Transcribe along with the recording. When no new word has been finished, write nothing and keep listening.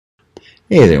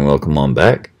Hey there, and welcome on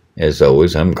back. As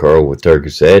always, I'm Carl with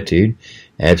Darkest Attitude,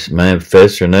 absent mind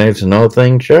professor of knives and all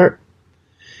things sharp.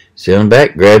 Sit on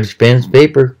back, grab your pens and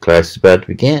paper, class is about to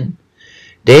begin.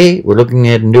 Today, we're looking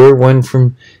at a newer one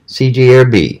from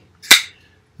CJRB,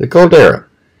 the Caldera.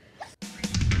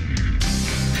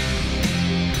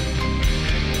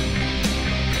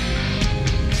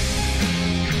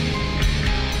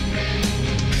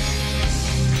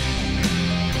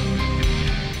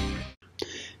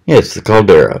 Yes, the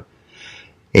Caldera.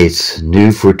 It's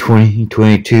new for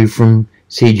 2022 from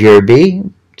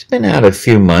CJRB. It's been out a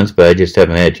few months, but I just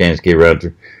haven't had a chance to get around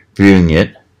to reviewing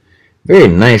it. Very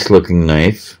nice looking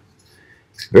knife.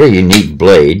 Very unique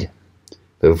blade.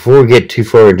 But before we get too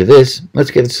far into this,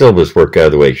 let's get the syllabus work out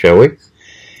of the way, shall we?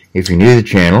 If you're new to the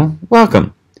channel,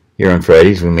 welcome. Here on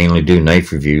Fridays, we mainly do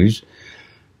knife reviews.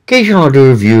 Occasionally I'll do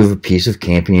a review of a piece of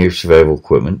camping or survival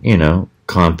equipment, you know,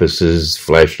 compasses,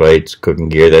 flashlights, cooking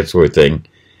gear, that sort of thing,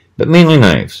 but mainly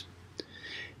knives.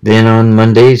 Then on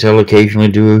Mondays, I'll occasionally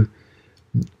do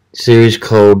a series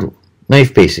called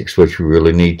Knife Basics, which you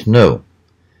really need to know.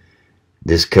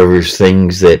 This covers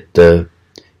things that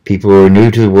people who are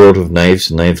new to the world of knives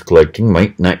and knife collecting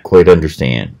might not quite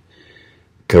understand.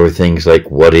 Cover things like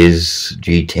what is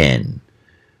G10,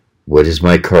 what is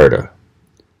micarta,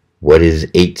 what is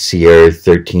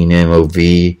 8CR13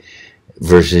 MOV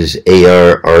versus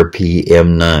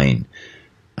AR-RPM9.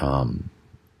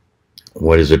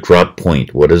 What is a drop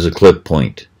point? What is a clip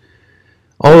point?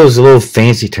 All those little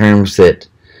fancy terms that,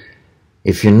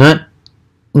 if you're not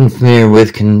familiar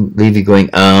with, can leave you going,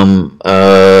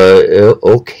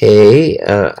 okay,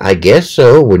 I guess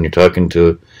so, when you're talking to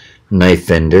a knife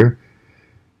vendor.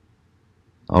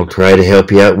 I'll try to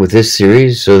help you out with this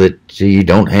series so that you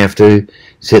don't have to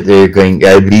sit there going,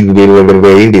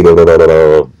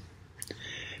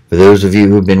 For those of you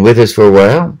who've been with us for a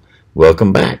while,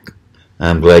 welcome back.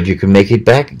 I'm glad you can make it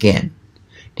back again.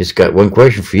 Just got one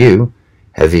question for you.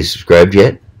 Have you subscribed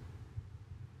yet?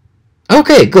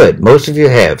 Okay, good. Most of you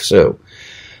have, so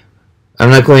I'm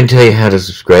not going to tell you how to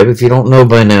subscribe. If you don't know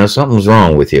by now, something's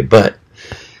wrong with you, but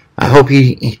I hope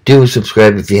you do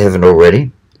subscribe if you haven't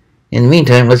already. In the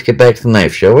meantime, let's get back to the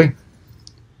knife, shall we?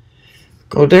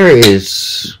 Caldera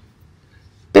is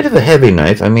a bit of a heavy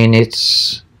knife. I mean,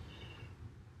 it's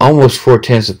almost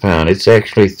 4/10 of a pound. It's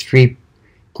actually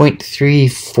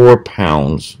 3.34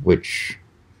 pounds, which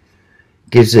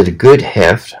gives it a good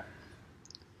heft.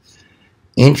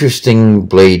 Interesting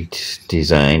blade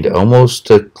designed, almost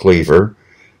a cleaver,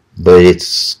 but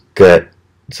it's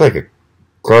like a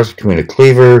cross between a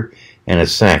cleaver and a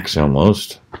sax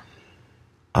almost.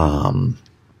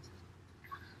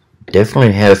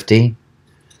 Definitely hefty.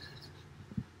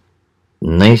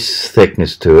 Nice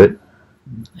thickness to it.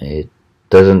 It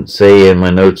doesn't say in my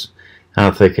notes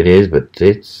how thick it is, but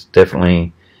it's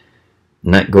definitely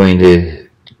not going to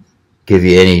give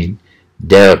you any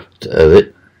doubt of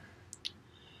it.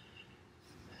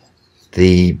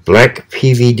 The black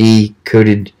PVD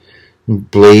coated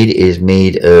blade is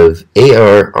made of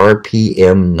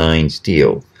AR-RPM9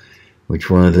 steel, which is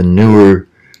one of the newer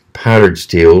powdered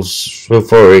steels. So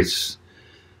far it's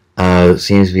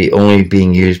seems to be only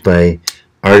being used by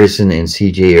Artisan and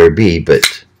CJRB,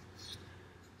 but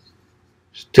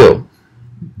still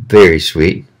very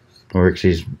sweet. Or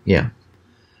actually, yeah.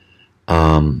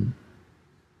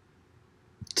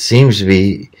 Seems to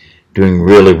be doing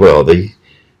really well. They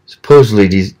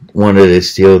supposedly wanted a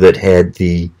steel that had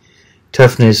the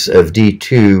toughness of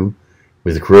D2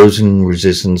 with corrosion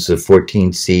resistance of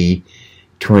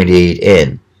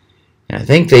 14C28N. And I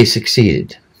think they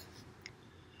succeeded.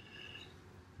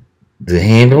 The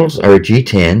handles are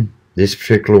G10. This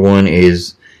particular one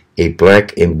is a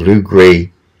black and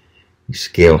blue-gray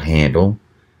scale handle.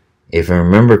 If I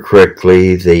remember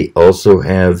correctly, they also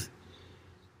have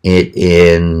it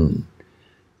in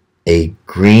a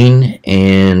green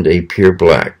and a pure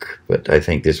black, but I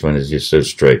think this one is just so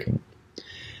striking.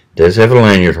 It does have a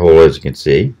lanyard hole, as you can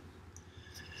see.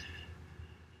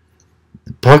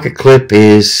 The pocket clip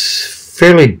is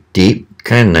fairly deep,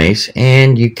 kind of nice,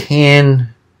 and you can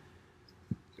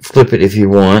flip it if you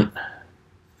want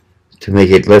to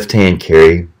make it left-hand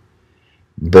carry,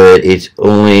 but it's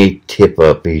only tip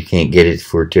up. You can't get it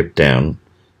for tip down.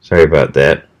 Sorry about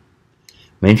that.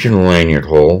 Mention the lanyard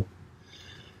hole.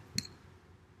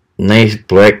 Nice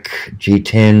black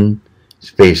G10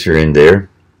 spacer in there.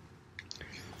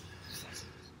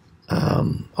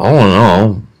 All in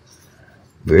all,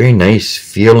 very nice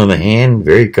feel in the hand,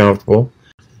 very comfortable.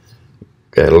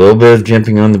 Got a little bit of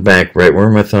jimping on the back right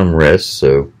where my thumb rests,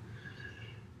 so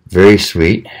very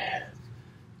sweet.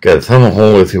 Got a thumb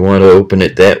hole if you want to open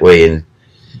it that way and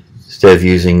instead of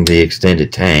using the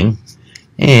extended tang,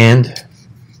 and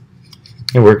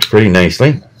it works pretty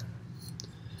nicely.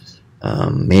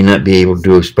 May not be able to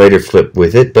do a spider flip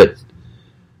with it, but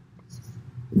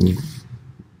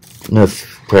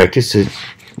enough practice, it's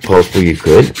possible you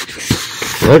could.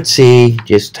 Let's see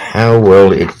just how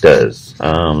well it does.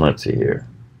 Let's see here.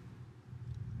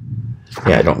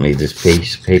 Yeah, I don't need this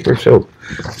piece of paper, so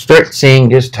start seeing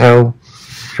just how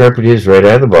sharp it is right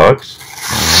out of the box.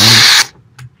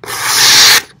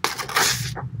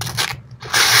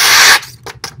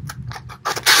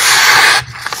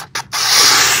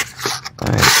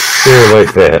 I sure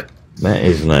like that. That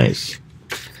is nice.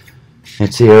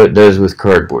 Let's see how it does with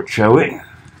cardboard, shall we?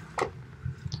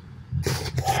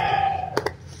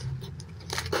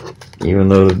 Even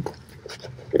though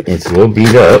it's a little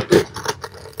beat up,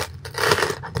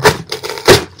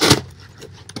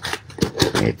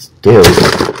 it still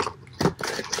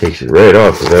takes it right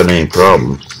off without any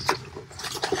problems.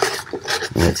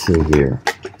 Let's see here.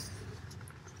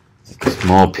 A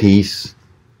small piece.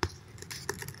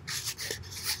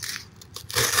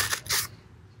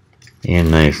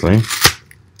 And nicely.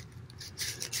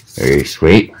 Very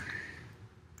sweet.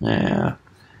 Yeah.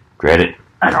 Dread it.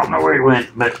 I don't know where he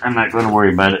went, but I'm not going to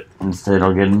worry about it. Instead,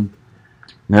 I'll get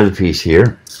another piece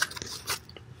here.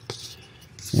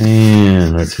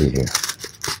 And let's see here.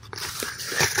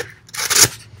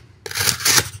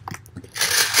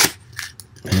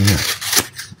 Yeah.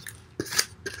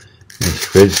 It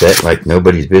spreads that like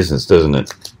nobody's business, doesn't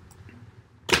it?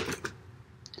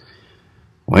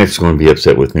 Wife's going to be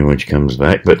upset with me when she comes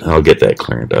back, but I'll get that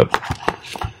cleared up.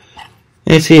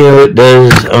 Let's see how it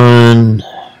does on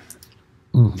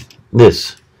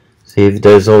this. See if it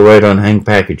does all right on hang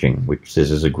packaging, which this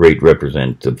is a great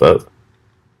representative of.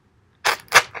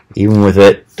 Even with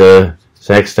that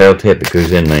sack style tip, it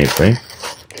goes in nicely.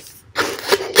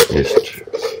 Just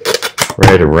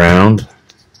right around.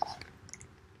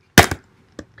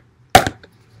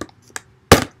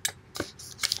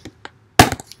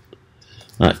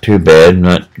 Not too bad,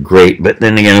 not great, but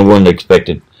then again I wouldn't expect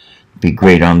it to be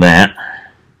great on that.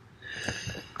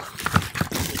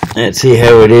 Let's see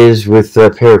how it is with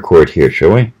paracord here,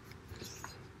 shall we?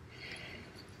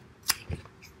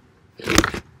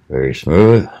 Very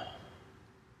smooth.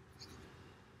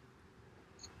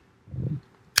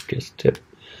 Just tip.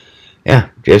 Yeah,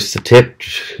 just the tip.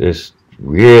 Just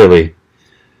really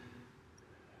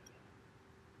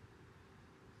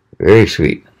very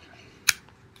sweet.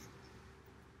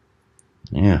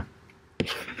 Yeah.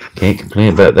 Can't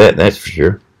complain about that, that's for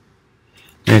sure.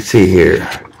 Let's see here.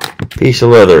 Piece of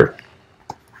leather.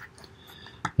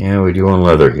 Yeah, we're doing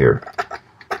leather here.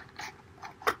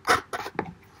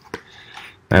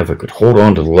 Now if I could hold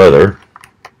on to the leather.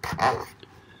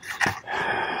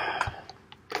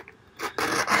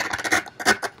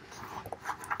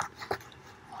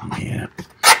 Yeah.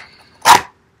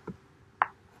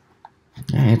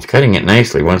 It's cutting it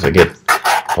nicely once I get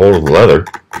hold of the leather.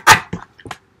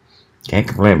 Can't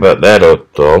complain about that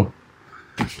at all.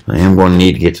 I am going to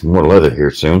need to get some more leather here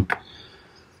soon.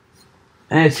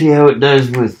 Let's see how it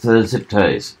does with zip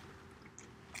ties.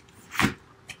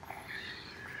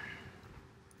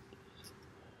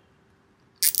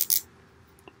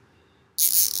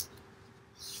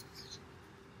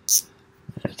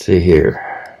 Let's see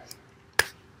here.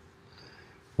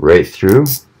 Right through.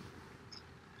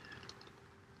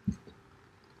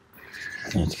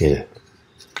 Let's get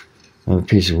another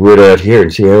piece of wood out here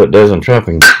and see how it does on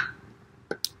chopping.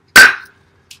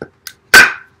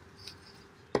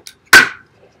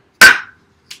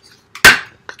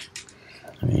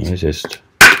 I mean, it's just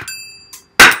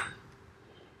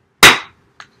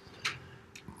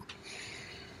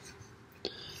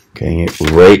getting it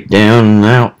right down and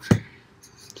out.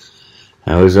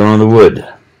 How is it on the wood?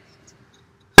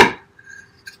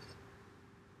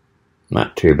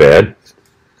 Not too bad.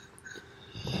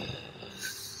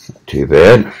 Not too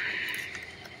bad.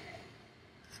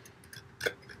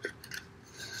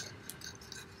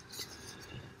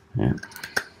 Yeah.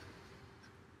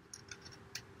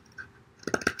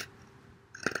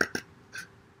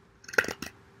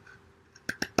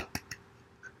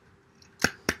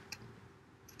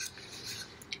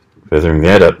 Feathering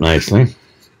that up nicely.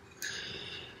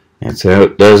 That's how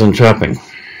it does on chopping.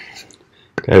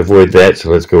 Gotta avoid that, so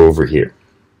let's go over here.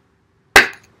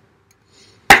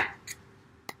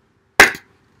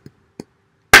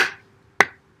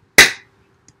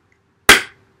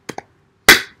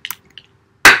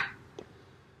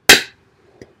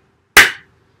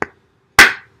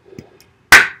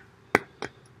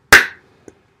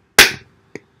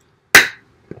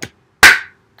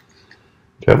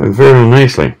 Chopping very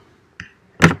nicely.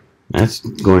 That's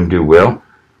going to do well.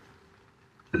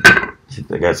 See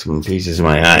if I got some pieces in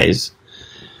my eyes.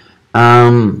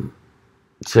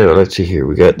 So let's see here.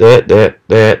 We got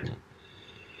that.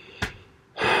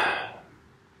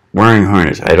 Wiring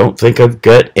harness. I don't think I've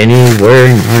got any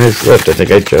wiring harness left. I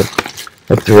think I chopped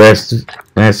up the rest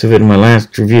of it in my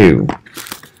last review.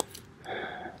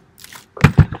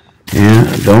 Yeah,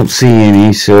 I don't see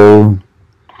any, so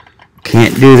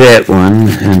can't do that one,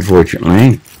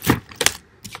 unfortunately.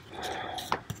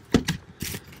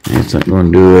 That's not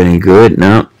going to do any good.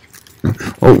 No.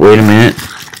 Oh, wait a minute.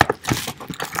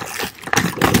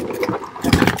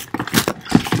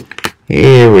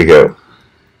 Here we go.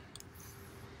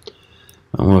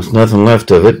 Almost nothing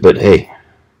left of it, but hey,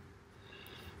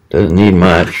 doesn't need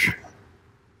much.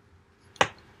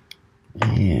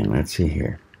 And let's see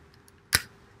here.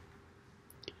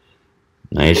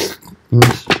 Nice.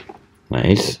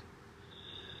 Nice.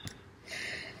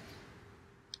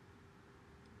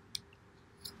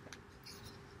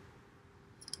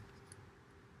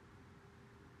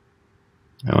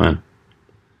 Come on.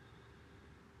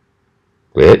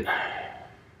 Quit.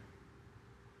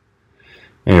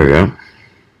 There we go.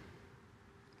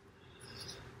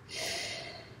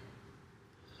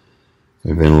 It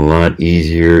would have been a lot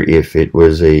easier if it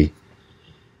was a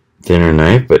thinner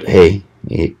knife, but hey,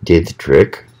 it did the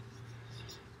trick.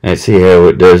 Let's see how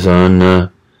it does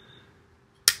on,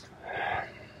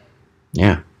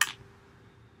 yeah,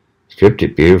 stripped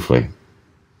it beautifully.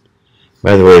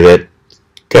 By the way, that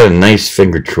got a nice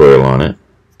finger choil on it,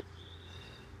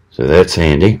 so that's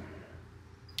handy.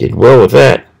 Did well with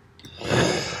that.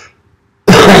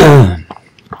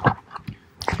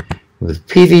 With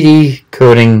PVD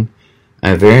coating,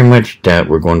 I very much doubt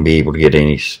we're going to be able to get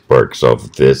any sparks off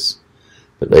of this,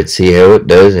 but let's see how it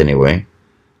does anyway.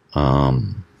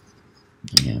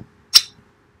 Yeah.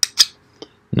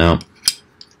 No.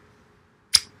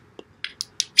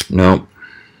 No.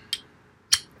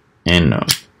 And no.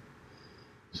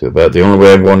 So about the only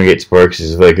way I'm going to get sparks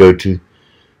is if I go to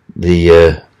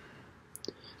the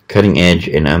cutting edge,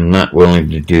 and I'm not willing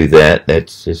to do that.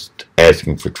 That's just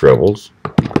asking for troubles.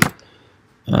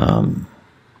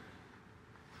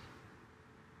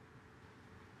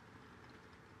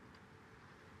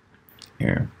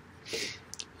 Here.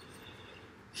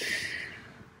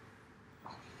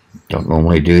 Don't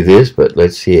normally do this, but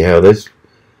let's see how this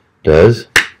does.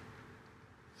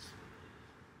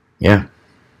 Yeah.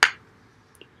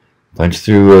 Punch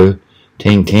through a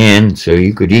tin can, so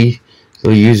you could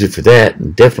easily use it for that.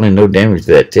 And definitely no damage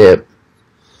to that tip.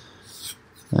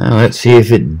 Now let's see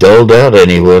if it dulled out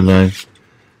any when I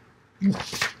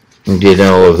did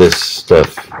all of this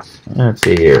stuff. Let's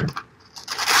see here.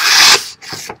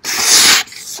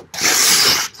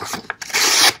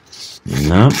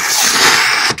 Nope.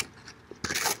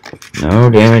 No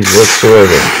damage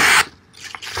whatsoever.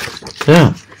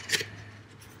 So,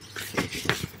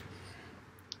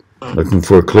 looking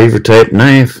for a cleaver type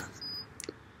knife.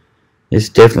 This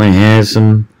definitely has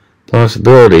some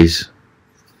possibilities.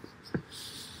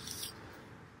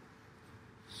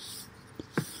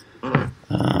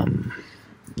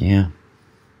 Yeah.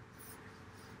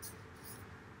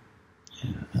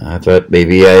 I thought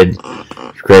maybe I'd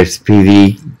scratch the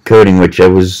PV coating, which I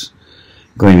was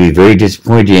going to be very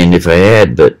disappointed in if I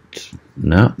had, but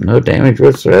no damage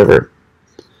whatsoever.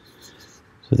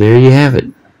 So there you have it.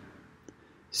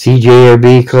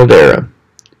 CJRB Caldera.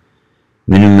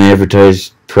 Minimum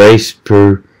advertised price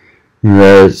per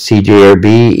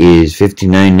CJRB is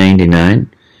 $59.99.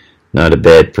 Not a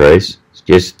bad price.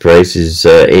 Just the price is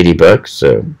 $80,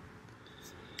 so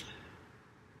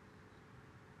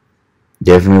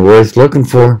definitely worth looking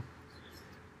for.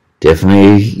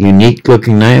 Definitely unique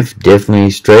looking knife,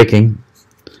 definitely striking,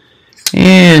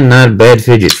 and not a bad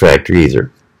fidget factor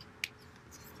either.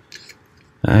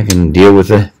 I can deal with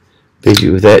a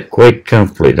fidget with that quite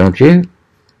comfortably, don't you?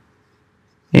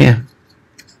 Yeah,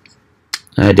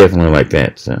 I definitely like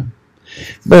that. So,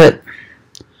 but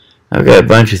I've got a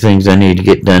bunch of things I need to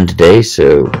get done today,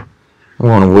 so I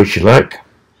want to wish you luck.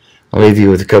 I'll leave you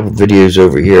with a couple videos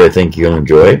over here I think you'll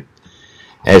enjoy.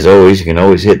 As always, you can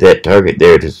always hit that target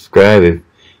there to subscribe if you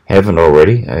haven't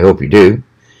already. I hope you do.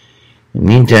 In the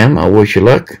meantime, I'll wish you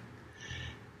luck.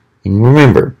 And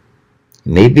remember,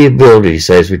 it may be ability that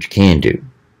decides what you can do. It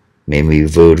may be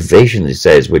motivation that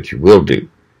decides what you will do.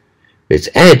 But it's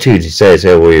attitude that decides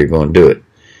how well you're going to do it.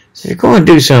 So if you're going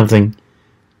to do something,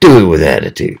 do it with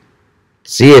attitude.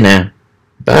 See you now.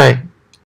 Bye.